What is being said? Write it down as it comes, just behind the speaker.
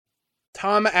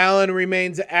Tom Allen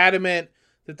remains adamant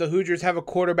that the Hoosiers have a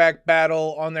quarterback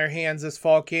battle on their hands this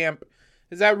fall camp.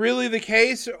 Is that really the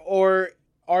case, or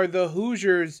are the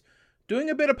Hoosiers doing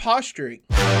a bit of posturing?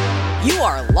 You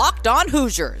are Locked On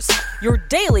Hoosiers, your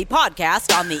daily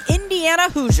podcast on the Indiana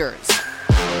Hoosiers.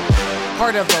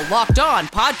 Part of the Locked On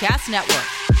Podcast Network,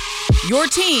 your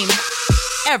team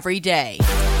every day.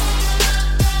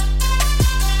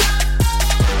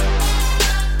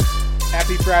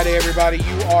 Happy Friday, everybody.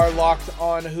 You are Locked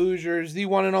On Hoosiers, the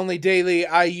one and only daily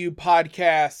IU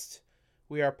podcast.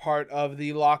 We are part of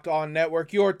the Locked On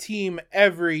Network, your team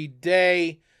every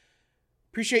day.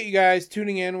 Appreciate you guys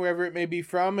tuning in wherever it may be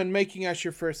from and making us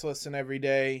your first listen every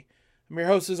day. I'm your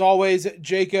host, as always,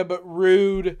 Jacob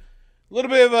Rude. A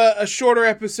little bit of a shorter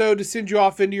episode to send you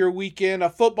off into your weekend, a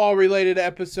football-related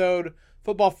episode,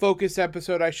 football-focused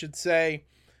episode, I should say,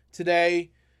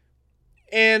 today.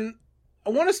 And I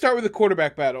want to start with the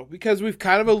quarterback battle because we've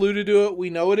kind of alluded to it.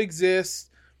 We know it exists,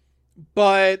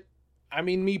 but I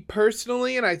mean, me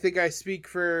personally, and I think I speak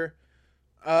for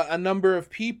a number of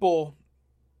people,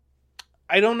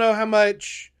 I don't know how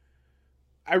much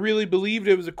I really believed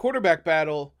it was a quarterback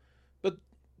battle, but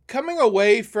coming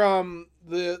away from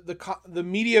the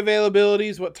media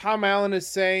availabilities, what Tom Allen is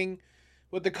saying,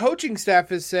 what the coaching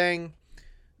staff is saying,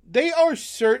 they are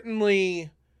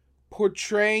certainly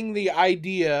portraying the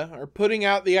idea or putting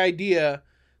out the idea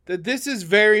that this is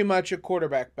very much a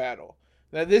quarterback battle,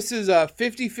 that this is a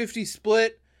 50-50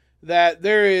 split, that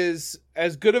there is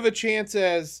as good of a chance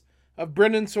of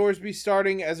Brendan Sorsby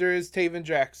starting as there is Taven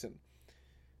Jackson.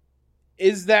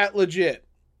 Is that legit?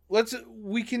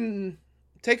 We can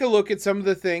take a look at some of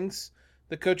the things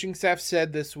the coaching staff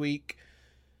said this week.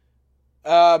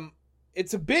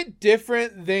 It's a bit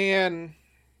different than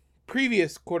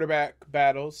previous quarterback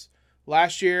battles.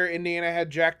 Last year, Indiana had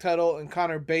Jack Tuttle and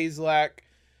Connor Bazelak.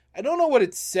 I don't know what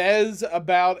it says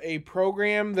about a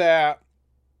program that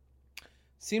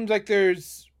seems like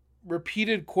there's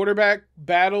repeated quarterback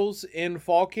battles in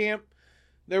fall camp.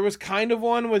 There was kind of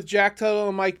one with Jack Tuttle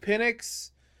and Mike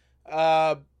Penix.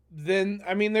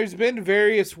 There's been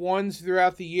various ones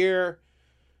throughout the year.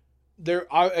 There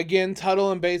again,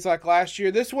 Tuttle and Bazelak last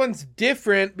year. This one's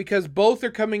different because both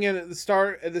are coming in at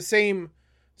the same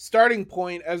starting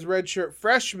point as redshirt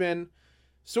freshmen.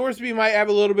 Sorsby might have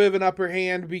a little bit of an upper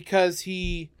hand because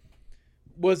he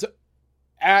was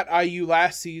at IU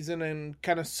last season and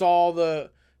kind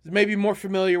of maybe more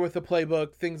familiar with the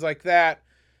playbook, things like that.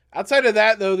 Outside of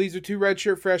that, though, these are two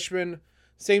redshirt freshmen,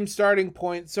 same starting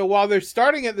point. So while they're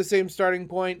starting at the same starting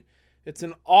point, it's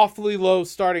an awfully low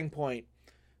starting point.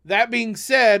 That being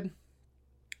said,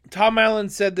 Tom Allen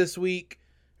said this week,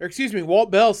 Walt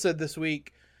Bell said this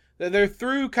week, that they're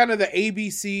through kind of the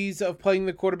ABCs of playing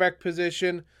the quarterback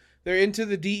position. They're into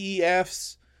the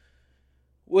DEFs,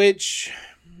 which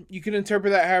you can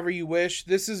interpret that however you wish.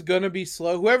 This is going to be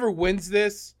slow. Whoever wins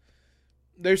this,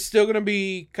 there's still going to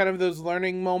be kind of those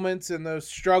learning moments and those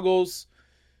struggles,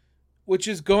 which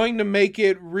is going to make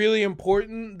it really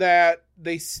important that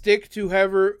they stick to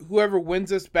whoever wins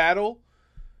this battle.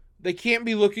 They can't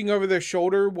be looking over their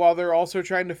shoulder while they're also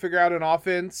trying to figure out an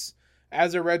offense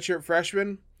as a redshirt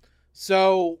freshman.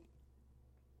 So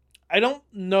I don't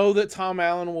know that Tom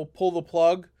Allen will pull the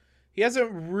plug. He hasn't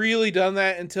really done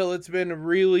that until it's been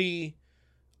really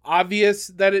obvious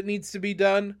that it needs to be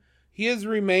done. He has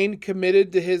remained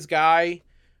committed to his guy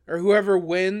or whoever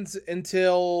wins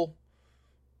until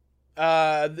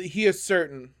he is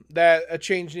certain that a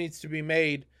change needs to be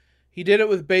made. He did it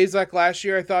with Bazelak last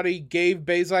year. I thought he gave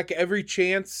Bazelak every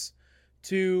chance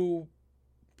to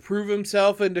prove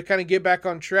himself and to kind of get back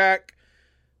on track.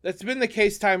 That's been the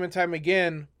case time and time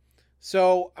again.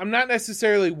 So I'm not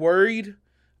necessarily worried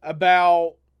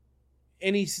about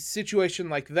any situation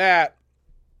like that,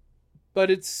 but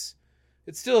it's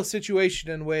still a situation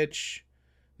in which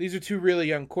these are two really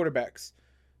young quarterbacks.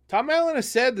 Tom Allen has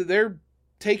said that they're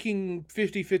taking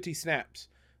 50-50 snaps.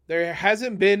 There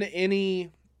hasn't been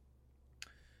anybody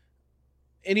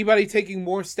taking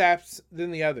more snaps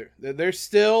than the other. They're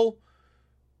still,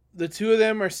 the two of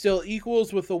them are still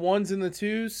equals with the ones and the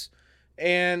twos,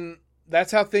 and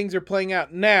that's how things are playing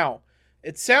out. Now,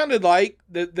 it sounded like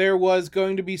that there was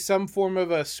going to be some form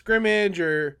of a scrimmage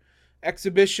or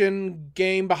exhibition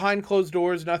game behind closed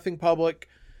doors, nothing public,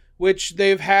 which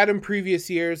they've had in previous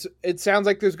years. It sounds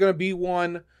like there's going to be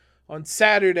one on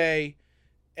Saturday.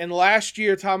 And last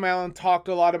year, Tom Allen talked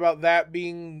a lot about that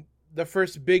being the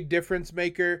first big difference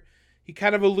maker. He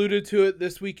kind of alluded to it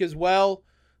this week as well,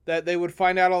 that they would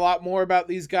find out a lot more about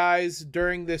these guys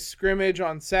during this scrimmage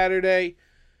on Saturday.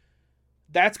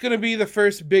 That's going to be the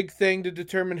first big thing to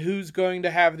determine who's going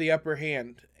to have the upper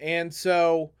hand. And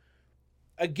so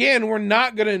again, we're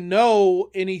not going to know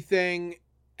anything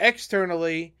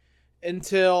externally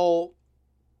until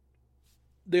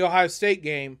the Ohio State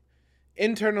game.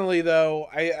 Internally, though,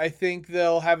 I think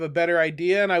they'll have a better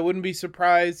idea, and I wouldn't be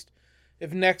surprised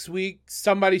if next week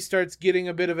somebody starts getting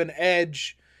a bit of an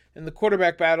edge in the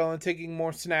quarterback battle and taking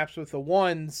more snaps with the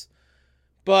ones.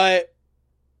 But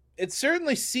it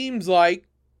certainly seems like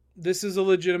this is a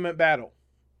legitimate battle.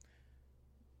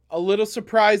 A little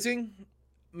surprising.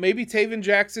 Maybe Taven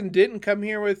Jackson didn't come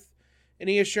here with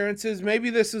any assurances. Maybe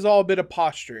this is all a bit of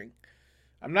posturing.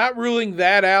 I'm not ruling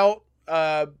that out.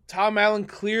 Tom Allen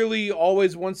clearly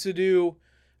always wants to do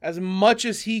as much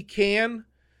as he can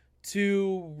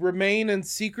to remain in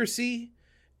secrecy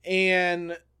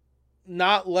and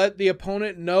not let the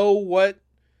opponent know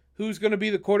who's going to be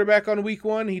the quarterback on week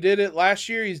one. He did it last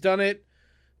year. He's done it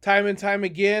time and time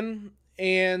again.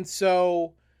 And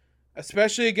so,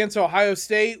 especially against Ohio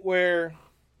State, where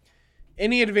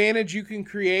any advantage you can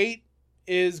create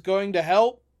is going to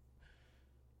help,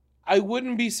 I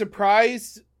wouldn't be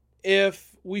surprised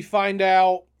if we find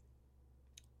out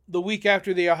the week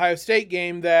after the Ohio State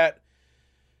game that,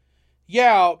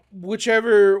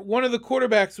 whichever one of the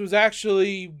quarterbacks was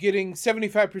actually getting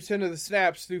 75% of the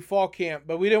snaps through fall camp,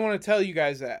 but we didn't want to tell you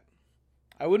guys that.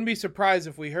 I wouldn't be surprised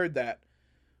if we heard that.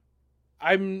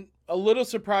 I'm a little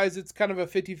surprised it's kind of a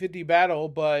 50-50 battle,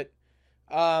 but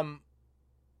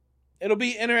it'll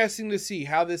be interesting to see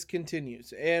how this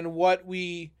continues and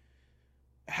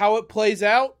how it plays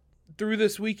out through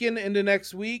this weekend into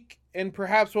next week, and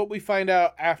perhaps what we find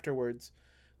out afterwards.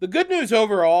 The good news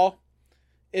overall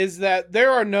is that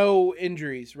there are no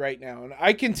injuries right now, and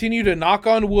I continue to knock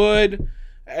on wood,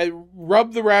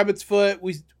 rub the rabbit's foot.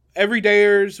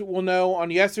 Everydayers will know on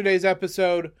yesterday's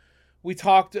episode we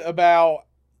talked about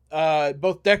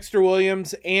both Dexter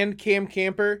Williams and Cam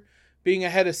Camper being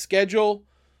ahead of schedule.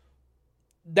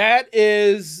 That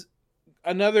is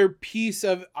another piece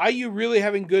of IU really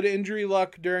having good injury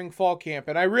luck during fall camp.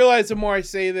 And I realize the more I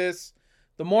say this,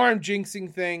 the more I'm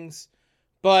jinxing things.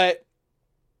 But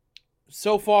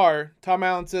so far, Tom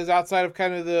Allen says outside of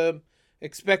kind of the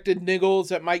expected niggles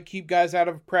that might keep guys out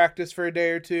of practice for a day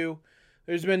or two,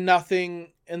 there's been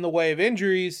nothing in the way of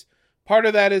injuries. Part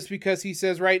of that is because he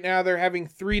says right now they're having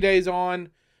 3 days on,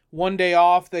 1 day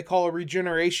off. They call a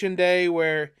regeneration day,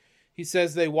 where he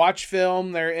says they watch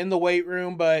film, they're in the weight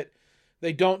room, but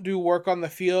they don't do work on the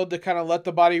field to kind of let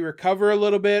the body recover a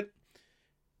little bit.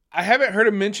 I haven't heard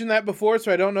him mention that before,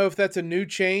 so I don't know if that's a new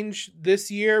change this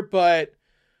year, but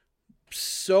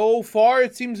so far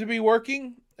it seems to be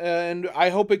working, and I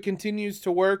hope it continues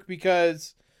to work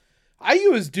because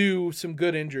IU is due some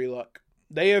good injury luck.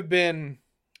 They have been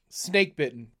snake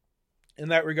bitten in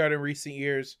that regard in recent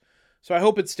years, so I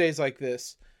hope it stays like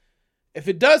this. If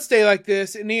it does stay like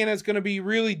this, Indiana is going to be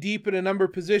really deep in a number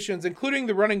of positions, including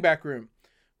the running back room,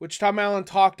 which Tom Allen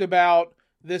talked about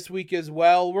this week as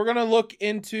well. We're going to look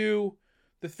into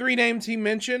the 3 names he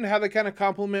mentioned, how they kind of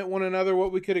complement one another,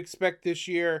 what we could expect this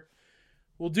year.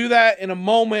 We'll do that in a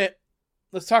moment.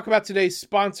 Let's talk about today's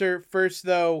sponsor. First,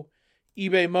 though,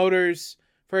 eBay Motors.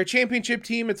 For a championship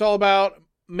team, it's all about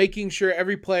making sure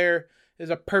every player is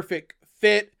a perfect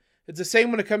fit. It's the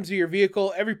same when it comes to your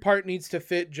vehicle. Every part needs to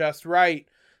fit just right.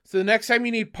 So the next time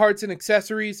you need parts and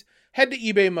accessories, head to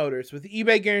eBay Motors. With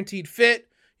eBay Guaranteed Fit,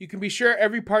 you can be sure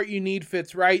every part you need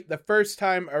fits right the first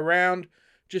time around.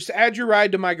 Just add your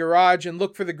ride to my garage and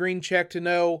look for the green check to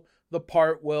know the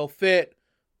part will fit,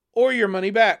 or your money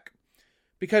back.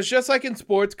 Because just like in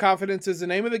sports, confidence is the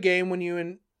name of the game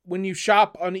when you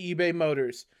shop on eBay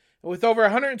Motors. And with over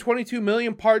 122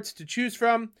 million parts to choose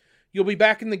from, you'll be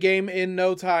back in the game in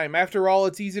no time. After all,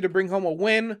 it's easy to bring home a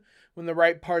win when the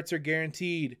right parts are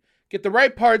guaranteed. Get the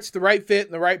right parts, the right fit,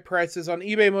 and the right prices on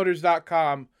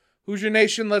ebaymotors.com. Hoosier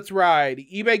Nation, let's ride.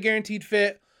 eBay Guaranteed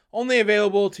Fit, only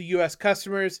available to U.S.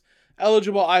 customers.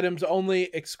 Eligible items only.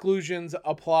 Exclusions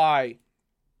apply.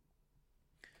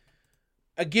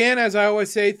 Again, as I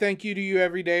always say, thank you to you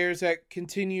everydayers that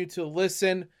continue to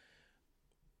listen.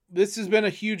 This has been a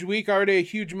huge week, already a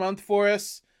huge month for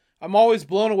us. I'm always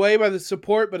blown away by the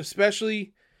support, but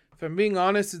especially, if I'm being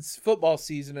honest, it's football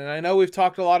season. And I know we've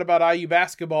talked a lot about IU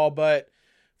basketball, but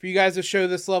for you guys to show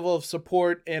this level of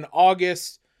support in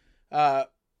August,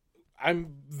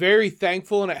 I'm very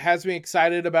thankful, and it has me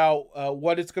excited about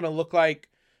what it's going to look like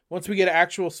once we get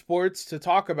actual sports to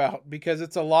talk about, because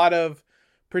it's a lot of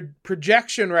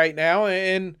projection right now.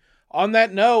 And on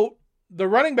that note, the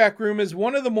running back room is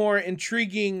one of the more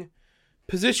intriguing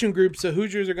position groups the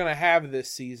Hoosiers are going to have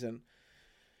this season.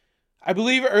 I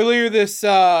believe earlier this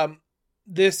summer,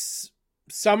 this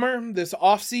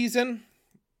offseason,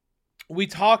 we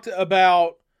talked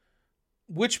about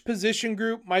which position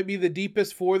group might be the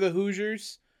deepest for the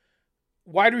Hoosiers.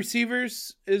 Wide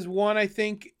receivers is one I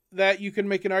think that you can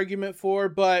make an argument for,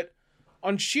 but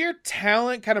on sheer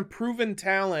talent, kind of proven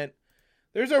talent,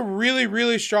 there's a really,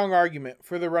 really strong argument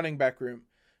for the running back room.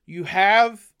 You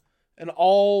have an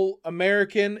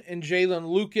All-American in Jalen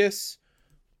Lucas,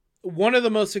 one of the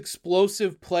most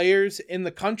explosive players in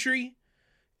the country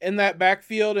in that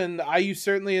backfield, and IU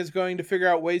certainly is going to figure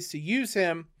out ways to use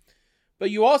him. But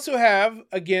you also have,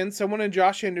 again, someone in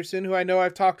Josh Henderson, who I know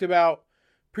I've talked about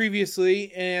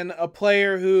previously, and a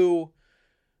player who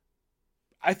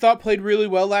I thought played really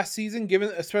well last season,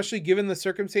 especially given the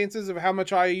circumstances of how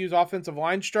much IU's offensive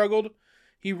line struggled.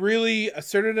 He really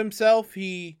asserted himself.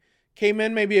 He came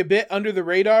in maybe a bit under the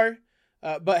radar,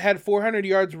 but had 400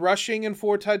 yards rushing and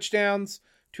 4 touchdowns,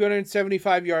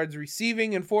 275 yards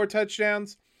receiving and 4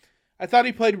 touchdowns. I thought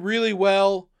he played really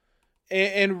well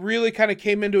and really kind of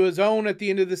came into his own at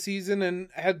the end of the season and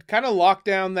had kind of locked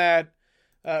down that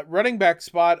running back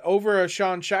spot over a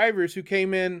Sean Shivers, who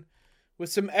came in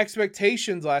with some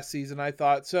expectations last season, I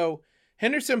thought. So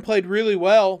Henderson played really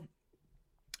well,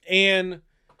 and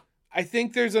I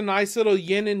think there's a nice little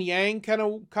yin and yang kind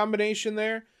of combination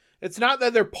there. It's not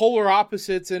that they're polar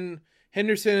opposites and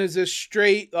Henderson is a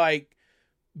straight, like,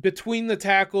 between the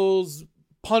tackles,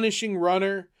 punishing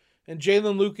runner, and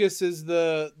Jalen Lucas is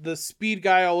the speed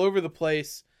guy all over the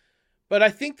place. But I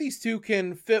think these two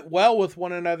can fit well with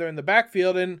one another in the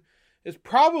backfield, and it's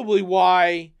probably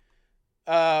why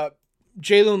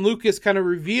Jalen Lucas kind of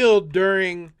revealed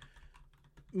during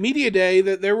media day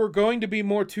that there were going to be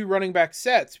more 2 running back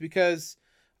sets, because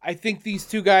I think these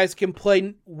two guys can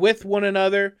play with one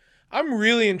another. I'm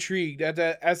really intrigued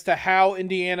as to how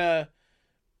Indiana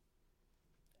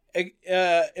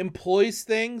employs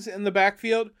things in the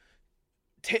backfield,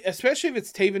 especially if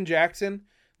it's Taven Jackson.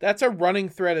 That's a running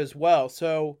threat as well.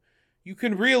 So you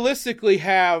can realistically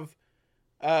have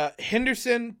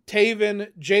Henderson,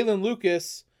 Taven, Jalen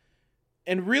Lucas,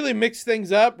 and really mix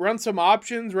things up, run some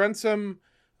options, run some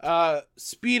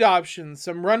speed options,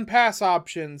 some run-pass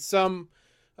options, some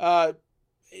a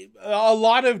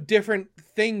lot of different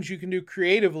things you can do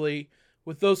creatively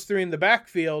with those 3 in the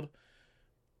backfield.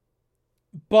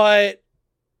 But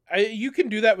you can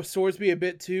do that with Sorsby a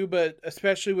bit too, but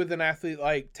especially with an athlete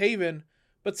like Taven.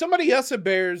 But somebody else that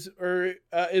bears or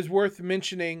is worth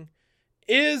mentioning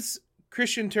is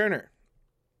Christian Turner,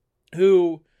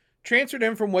 who transferred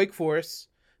in from Wake Forest.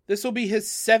 This will be his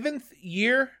 7th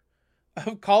year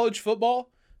of college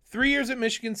football. 3 years at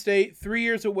Michigan State, 3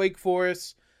 years at Wake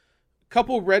Forest. A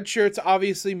couple red shirts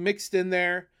obviously mixed in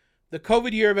there. The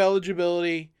COVID year of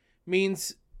eligibility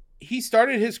means he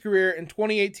started his career in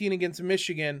 2018 against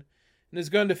Michigan and is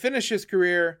going to finish his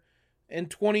career in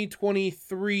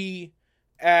 2023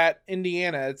 at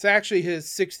Indiana. It's actually his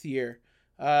 6th year.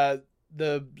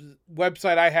 The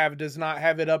website I have does not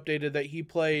have it updated that he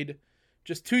played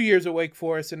just 2 years at Wake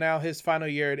Forest and now his final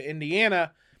year at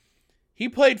Indiana. He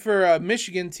played for a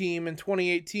Michigan team in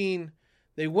 2018.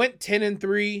 They went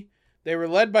 10-3. They were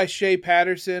led by Shea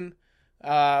Patterson.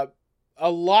 A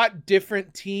lot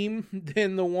different team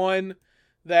than the one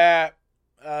that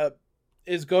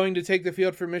is going to take the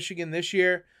field for Michigan this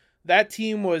year. That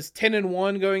team was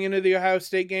 10-1 going into the Ohio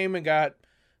State game and got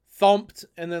thumped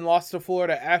and then lost to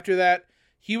Florida after that.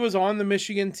 He was on the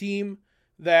Michigan team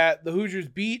that the Hoosiers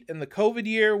beat in the COVID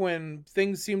year when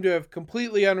things seemed to have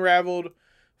completely unraveled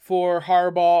for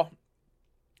Harbaugh.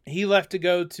 He left to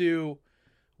go to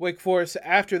Wake Forest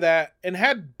after that and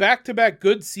had back-to-back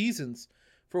good seasons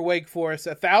for Wake Forest.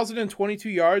 1,022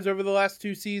 yards over the last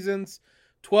 2 seasons,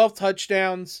 12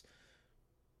 touchdowns.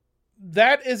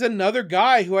 That is another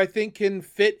guy who I think can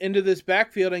fit into this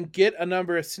backfield and get a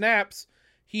number of snaps.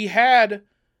 He had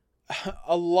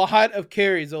a lot of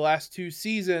carries the last 2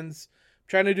 seasons. I'm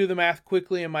trying to do the math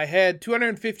quickly in my head.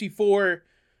 254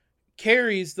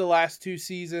 carries the last 2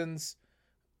 seasons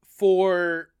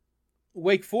for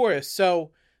Wake Forest.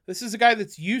 So this is a guy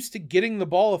that's used to getting the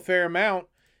ball a fair amount.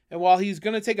 And while he's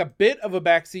going to take a bit of a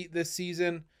backseat this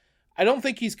season, I don't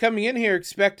think he's coming in here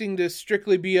expecting to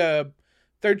strictly be a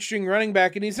 3rd-string running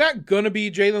back. And he's not going to be.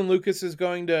 Jalen Lucas is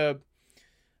going to...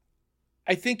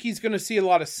 I think he's going to see a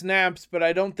lot of snaps, but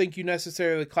I don't think you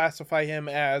necessarily classify him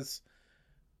as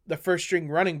the 1st-string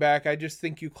running back. I just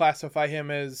think you classify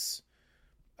him as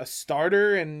a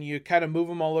starter, and you kind of move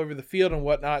him all over the field and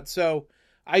whatnot. So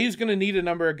IU's going to need a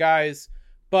number of guys.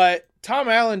 But Tom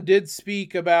Allen did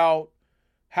speak about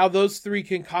how those 3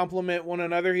 can complement one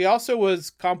another. He also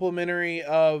was complimentary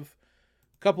of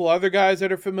a couple other guys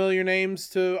that are familiar names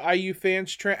to IU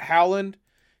fans. Trent Howland.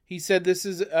 He said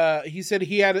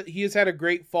he has had a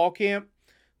great fall camp.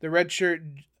 The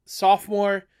redshirt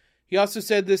sophomore. He also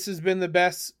said this has been the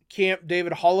best camp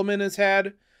David Holloman has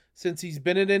had since he's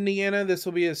been at Indiana. This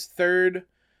will be his third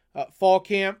fall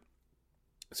camp.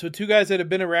 So two guys that have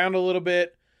been around a little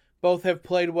bit, both have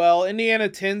played well. Indiana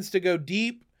tends to go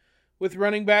deep with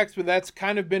running backs, but that's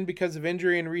kind of been because of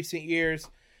injury in recent years.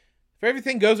 If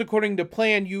everything goes according to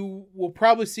plan, you will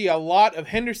probably see a lot of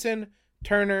Henderson,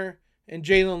 Turner, and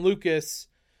Jalen Lucas.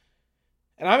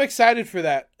 And I'm excited for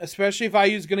that, especially if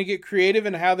IU is going to get creative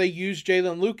in how they use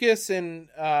Jalen Lucas and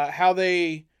how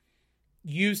they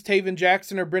use Taven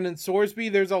Jackson or Brendan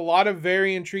Sorsby. There's a lot of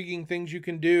very intriguing things you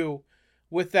can do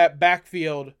with that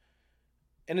backfield.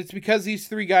 And it's because these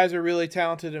three guys are really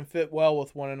talented and fit well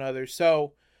with one another.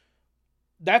 So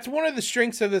that's one of the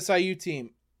strengths of this IU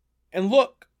team. And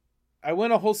look, I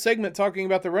went a whole segment talking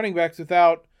about the running backs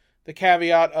without the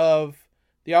caveat of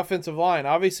the offensive line.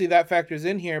 Obviously that factors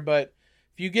in here, but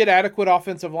if you get adequate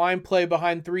offensive line play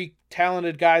behind three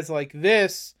talented guys like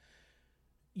this,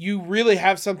 you really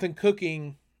have something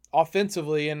cooking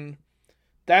offensively. And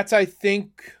that's, I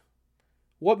think,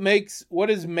 what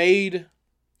is made.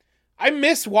 I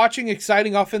miss watching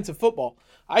exciting offensive football.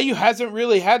 IU hasn't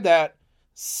really had that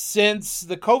since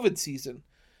the COVID season.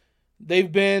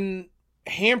 They've been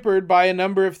hampered by a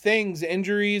number of things,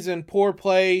 injuries and poor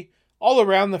play all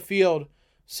around the field.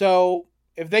 So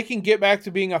if they can get back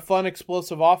to being a fun,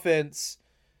 explosive offense,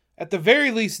 at the very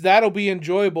least, that'll be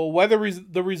enjoyable. Whether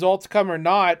the results come or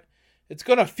not, it's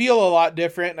going to feel a lot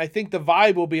different. And I think the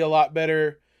vibe will be a lot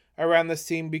better around this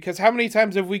team, because how many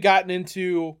times have we gotten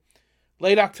into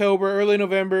late October, early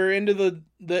November, into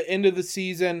the end of the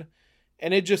season,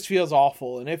 and it just feels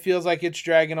awful, and it feels like it's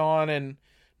dragging on, and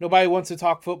nobody wants to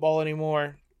talk football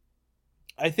anymore.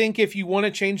 I think if you want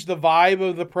to change the vibe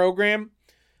of the program,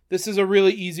 this is a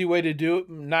really easy way to do it.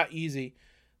 Not easy.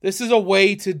 This is a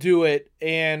way to do it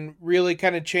and really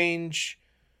kind of change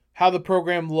how the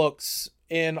program looks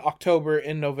in October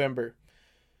and November.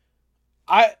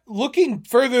 Looking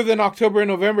further than October and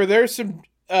November, there's some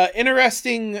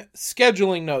interesting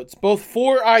scheduling notes, both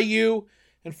for IU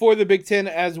and for the Big Ten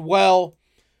as well.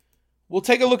 We'll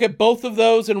take a look at both of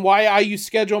those and why IU's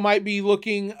schedule might be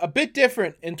looking a bit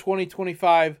different in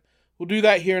 2025. We'll do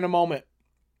that here in a moment.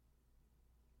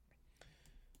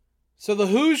 So the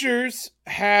Hoosiers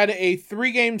had a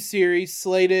 3-game series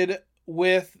slated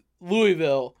with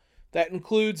Louisville that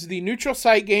includes the neutral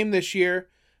site game this year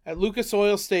at Lucas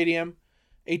Oil Stadium,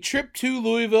 a trip to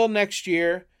Louisville next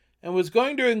year, and was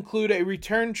going to include a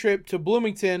return trip to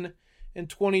Bloomington in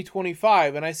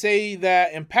 2025. And I say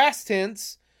that in past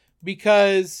tense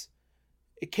because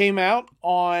it came out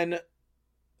on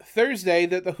Thursday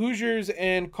that the Hoosiers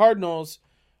and Cardinals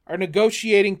are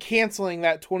negotiating canceling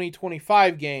that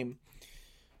 2025 game.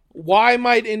 Why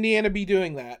might Indiana be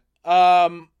doing that?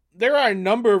 There are a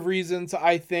number of reasons,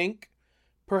 I think.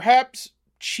 Perhaps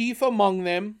chief among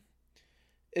them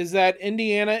is that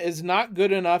Indiana is not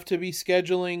good enough to be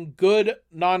scheduling good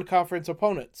non-conference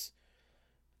opponents.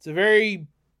 It's a very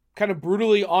kind of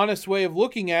brutally honest way of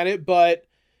looking at it, but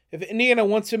if Indiana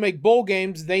wants to make bowl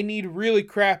games, they need really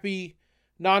crappy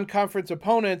non-conference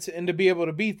opponents and to be able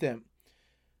to beat them.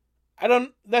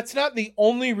 That's not the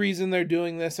only reason they're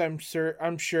doing this, I'm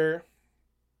sure.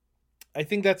 I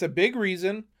think that's a big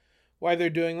reason why they're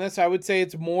doing this. I would say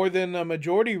it's more than a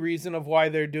majority reason of why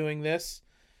they're doing this.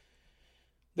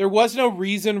 There was no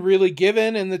reason really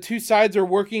given, and the two sides are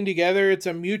working together. It's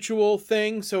a mutual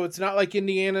thing, so it's not like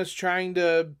Indiana's trying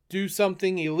to do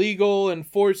something illegal and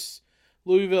force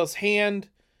Louisville's hand.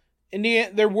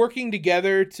 They're working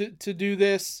together to do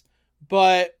this,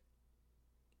 but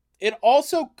it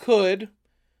also could,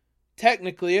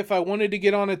 technically, if I wanted to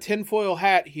get on a tinfoil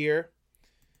hat here,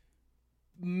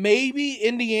 maybe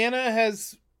Indiana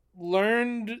has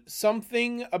learned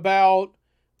something about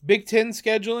Big Ten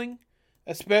scheduling,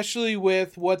 especially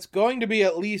with what's going to be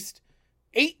at least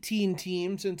 18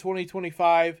 teams in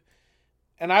 2025.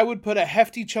 And I would put a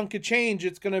hefty chunk of change.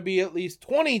 It's going to be at least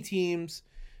 20 teams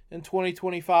in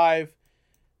 2025.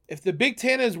 If the Big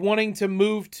Ten is wanting to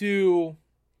move to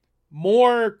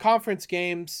more conference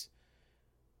games,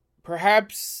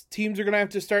 perhaps teams are going to have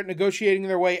to start negotiating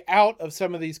their way out of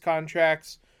some of these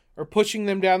contracts or pushing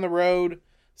them down the road,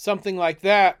 something like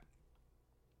that.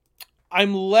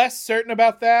 I'm less certain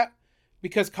about that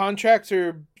because contracts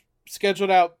are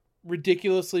scheduled out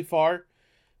ridiculously far,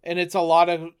 and it's a lot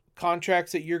of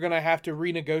contracts that you're going to have to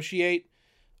renegotiate.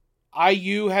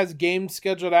 IU has games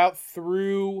scheduled out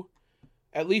through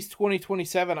at least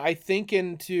 2027, I think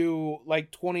into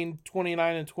like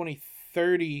 2029 and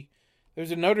 2030.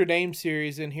 There's a Notre Dame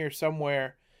series in here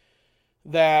somewhere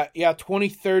that,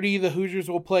 2030, the Hoosiers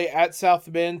will play at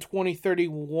South Bend.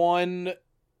 2031,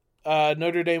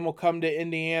 Notre Dame will come to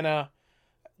Indiana.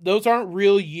 Those aren't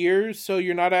real years, so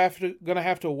you're not going to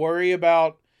have to worry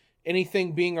about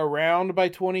anything being around by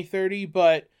 2030,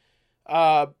 but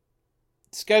the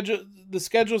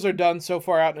schedules are done so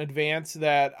far out in advance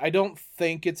that I don't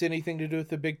think it's anything to do with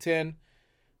the Big Ten.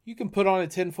 You can put on a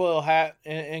tinfoil hat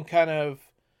and kind of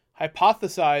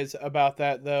hypothesize about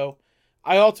that, though.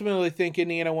 I ultimately think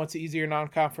Indiana wants easier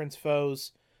non-conference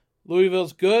foes.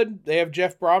 Louisville's good. They have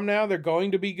Jeff Brom now. They're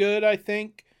going to be good, I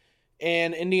think.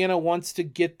 And Indiana wants to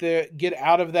get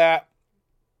out of that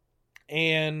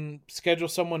and schedule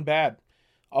someone bad.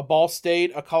 A Ball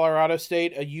State, a Colorado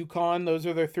State, a UConn. Those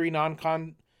are their 3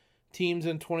 non-con teams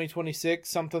in 2026,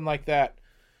 something like that.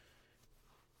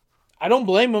 I don't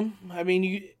blame them. I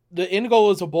mean, the end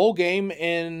goal is a bowl game,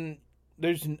 and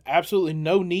there's absolutely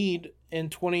no need in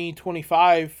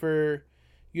 2025 for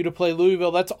you to play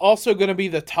Louisville. That's also going to be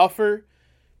the tougher.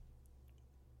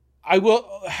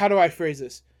 How do I phrase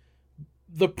this?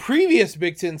 The previous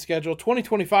Big Ten schedule,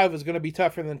 2025, was going to be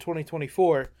tougher than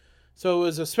 2024. So it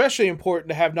was especially important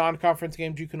to have non-conference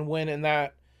games you can win in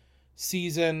that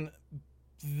season.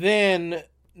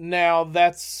 Now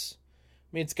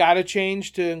it's got to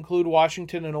change to include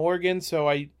Washington and Oregon. So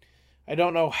I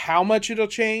don't know how much it'll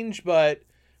change, but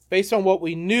based on what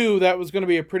we knew, that was going to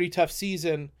be a pretty tough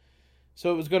season.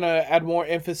 So it was going to add more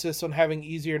emphasis on having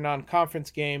easier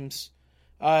non-conference games.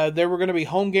 There were going to be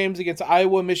home games against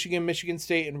Iowa, Michigan, Michigan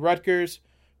State, and Rutgers.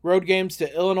 Road games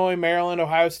to Illinois, Maryland,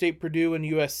 Ohio State, Purdue, and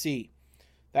USC.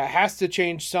 That has to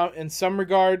change in some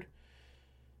regard.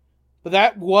 But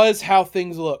that was how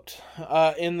things looked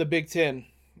in the Big Ten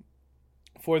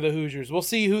for the Hoosiers. We'll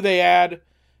see who they add,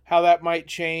 how that might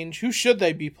change. Who should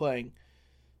they be playing?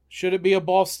 Should it be a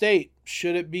Ball State?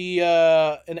 Should it be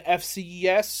an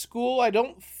FCS school? I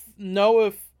don't know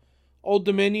if Old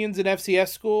Dominion's an FCS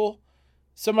school.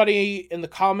 Somebody in the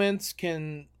comments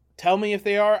can tell me if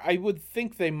they are. I would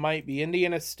think they might be.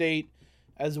 Indiana State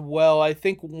as well. I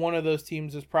think one of those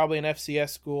teams is probably an FCS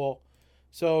school.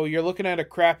 So you're looking at a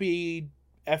crappy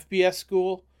FBS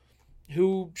school.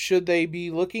 Who should they be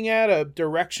looking at? A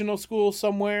directional school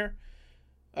somewhere?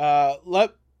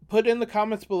 Put in the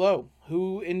comments below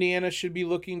who Indiana should be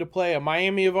looking to play. A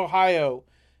Miami of Ohio,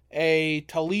 a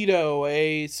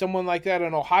Toledo, someone like that,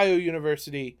 an Ohio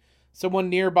University, someone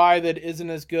nearby that isn't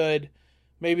as good.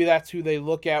 Maybe that's who they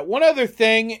look at. One other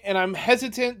thing, and I'm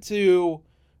hesitant to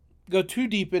go too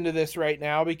deep into this right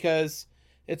now because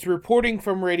it's reporting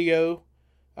from radio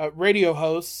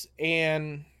hosts,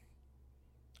 and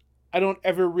I don't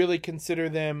ever really consider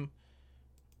them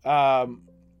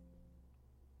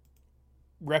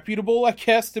reputable, I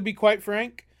guess, to be quite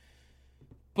frank.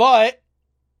 But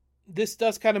this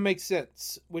does kind of make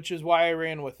sense, which is why I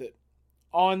ran with it.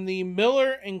 On the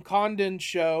Miller and Condon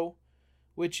show,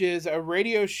 which is a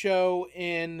radio show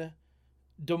in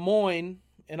Des Moines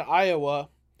in Iowa,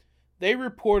 they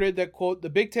reported that, quote, the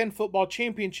Big Ten football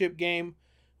championship game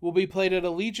will be played at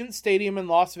Allegiant Stadium in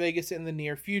Las Vegas in the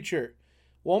near future.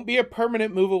 Won't be a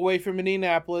permanent move away from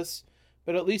Indianapolis,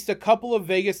 but at least a couple of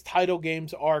Vegas title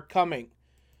games are coming.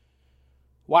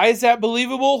 Why is that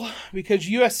believable? Because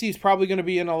USC is probably going to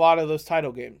be in a lot of those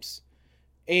title games.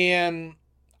 And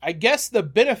I guess the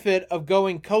benefit of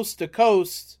going coast to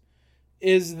coast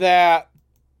is that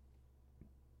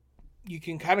you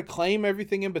can kind of claim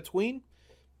everything in between.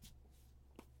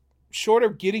 Short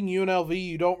of getting UNLV,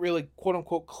 you don't really,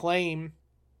 quote-unquote, claim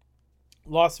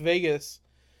Las Vegas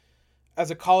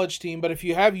as a college team. But if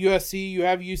you have USC, you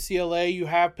have UCLA, you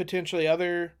have potentially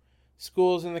other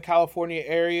schools in the California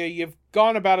area, you've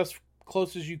gone about as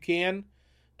close as you can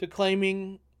to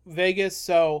claiming Vegas.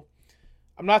 So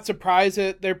I'm not surprised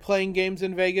that they're playing games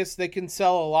in Vegas. They can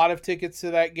sell a lot of tickets to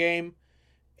that game,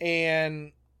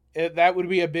 and that would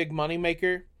be a big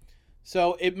moneymaker.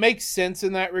 So it makes sense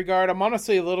in that regard. I'm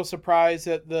honestly a little surprised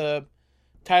that the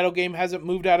title game hasn't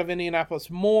moved out of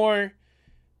Indianapolis more.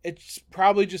 It's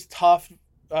probably just tough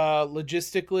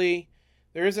logistically.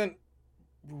 There isn't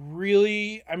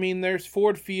really, there's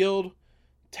Ford Field.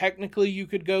 Technically you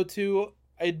could go to.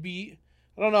 I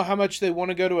don't know how much they want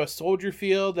to go to a Soldier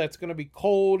Field that's going to be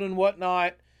cold and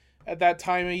whatnot at that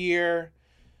time of year.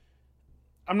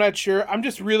 I'm not sure. I'm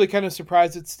just really kind of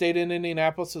surprised it stayed in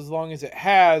Indianapolis as long as it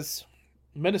has.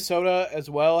 Minnesota as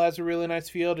well has a really nice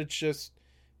field. It's just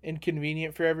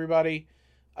inconvenient for everybody.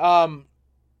 So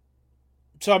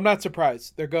I'm not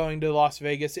surprised they're going to Las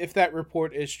Vegas if that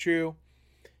report is true.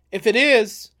 If it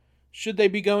is, should they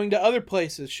be going to other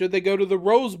places? Should they go to the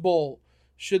Rose Bowl?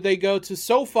 Should they go to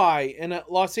SoFi in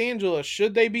Los Angeles?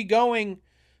 Should they be going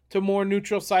to more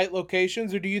neutral site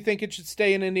locations, or do you think it should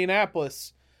stay in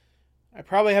Indianapolis? I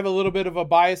probably have a little bit of a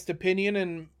biased opinion,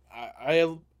 and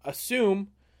I assume,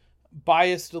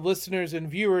 biased listeners and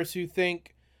viewers who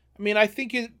think, I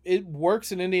think it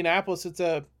works in Indianapolis.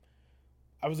 I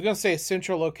was going to say a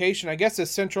central location. I guess a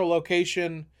central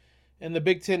location in the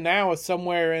Big Ten now is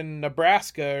somewhere in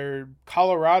Nebraska or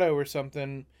Colorado or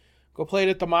something. Go play it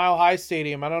at the Mile High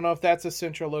Stadium. I don't know if that's a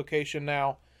central location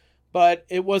now, but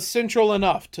it was central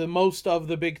enough to most of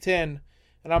the Big Ten,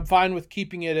 and I'm fine with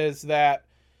keeping it as that.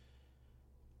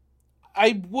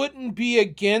 I wouldn't be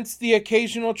against the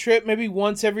occasional trip. Maybe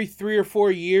once every 3 or 4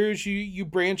 years, you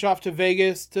branch off to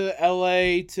Vegas, to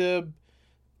LA,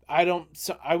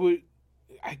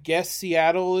 I guess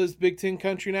Seattle is Big Ten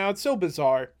country now. It's so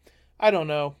bizarre. I don't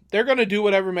know. They're going to do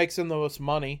whatever makes them the most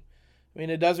money.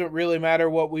 It doesn't really matter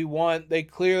what we want. They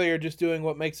clearly are just doing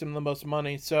what makes them the most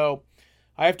money. So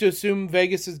I have to assume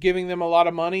Vegas is giving them a lot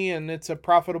of money, and it's a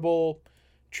profitable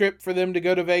trip for them to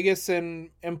go to Vegas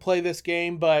and play this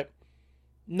game, but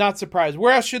not surprised.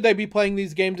 Where else should they be playing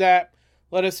these games at?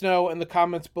 Let us know in the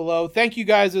comments below. Thank you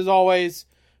guys, as always,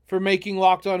 for making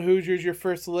Locked On Hoosiers your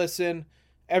first listen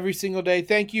every single day.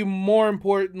 Thank you, more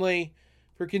importantly,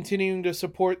 for continuing to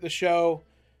support the show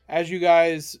as you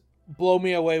guys blow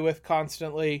me away with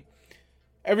constantly.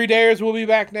 Everydayers will be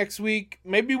back next week.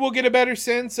 Maybe we'll get a better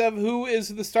sense of who is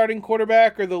the starting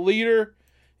quarterback or the leader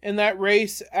in that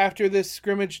race after this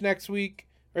scrimmage next week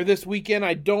or this weekend.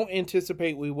 I don't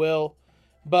anticipate we will.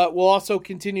 But we'll also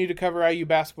continue to cover IU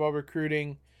basketball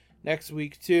recruiting next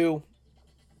week too.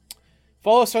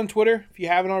 Follow us on Twitter if you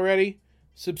haven't already.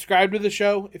 Subscribe to the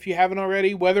show if you haven't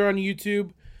already, whether on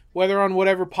YouTube, whether on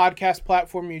whatever podcast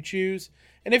platform you choose.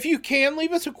 And if you can,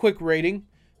 leave us a quick rating.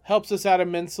 Helps us out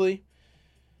immensely.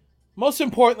 Most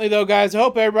importantly, though, guys, I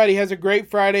hope everybody has a great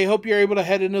Friday. Hope you're able to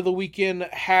head into the weekend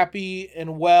happy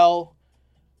and well.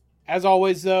 As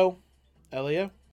always, though, Elio.